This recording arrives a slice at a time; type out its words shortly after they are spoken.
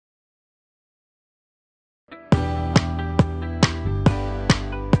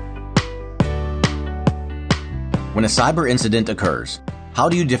When a cyber incident occurs, how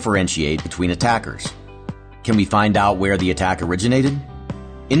do you differentiate between attackers? Can we find out where the attack originated?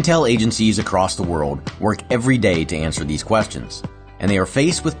 Intel agencies across the world work every day to answer these questions, and they are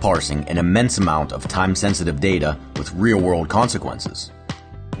faced with parsing an immense amount of time-sensitive data with real-world consequences.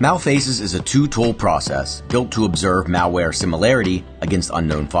 Malfaces is a two-tool process built to observe malware similarity against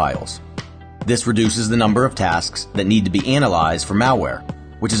unknown files. This reduces the number of tasks that need to be analyzed for malware,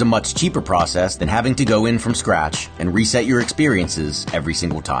 which is a much cheaper process than having to go in from scratch and reset your experiences every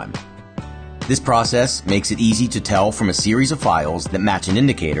single time. This process makes it easy to tell from a series of files that match an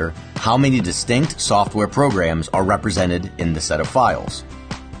indicator how many distinct software programs are represented in the set of files.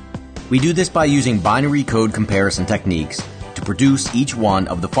 We do this by using binary code comparison techniques to produce each one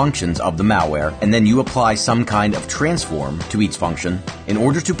of the functions of the malware, and then you apply some kind of transform to each function in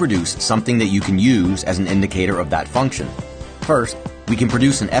order to produce something that you can use as an indicator of that function. First, we can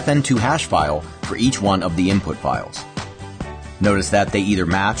produce an fn2 hash file for each one of the input files. Notice that they either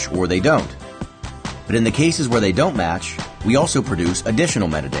match or they don't. But in the cases where they don't match, we also produce additional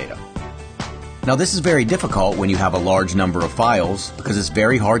metadata. Now this is very difficult when you have a large number of files because it's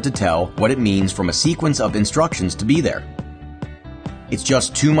very hard to tell what it means from a sequence of instructions to be there. It's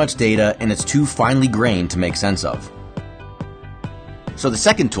just too much data and it's too finely grained to make sense of. So the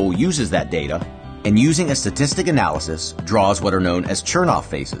second tool uses that data and using a statistic analysis draws what are known as churn-off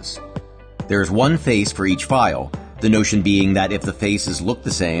faces. There is one face for each file, the notion being that if the faces look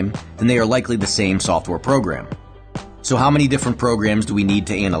the same, then they are likely the same software program. So how many different programs do we need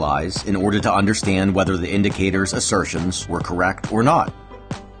to analyze in order to understand whether the indicator's assertions were correct or not?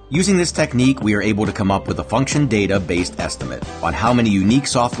 Using this technique, we are able to come up with a function data-based estimate on how many unique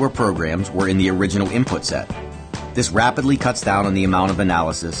software programs were in the original input set. This rapidly cuts down on the amount of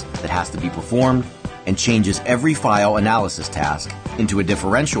analysis that has to be performed and changes every file analysis task into a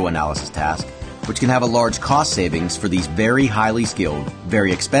differential analysis task, which can have a large cost savings for these very highly skilled,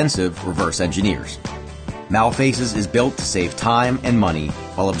 very expensive reverse engineers. Malfaces is built to save time and money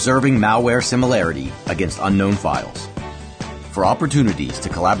while observing malware similarity against unknown files. For opportunities to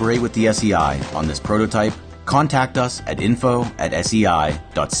collaborate with the SEI on this prototype, contact us at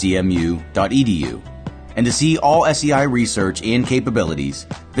info@sei.cmu.edu. And to see all SEI research and capabilities,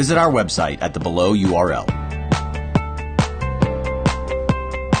 visit our website at the below URL.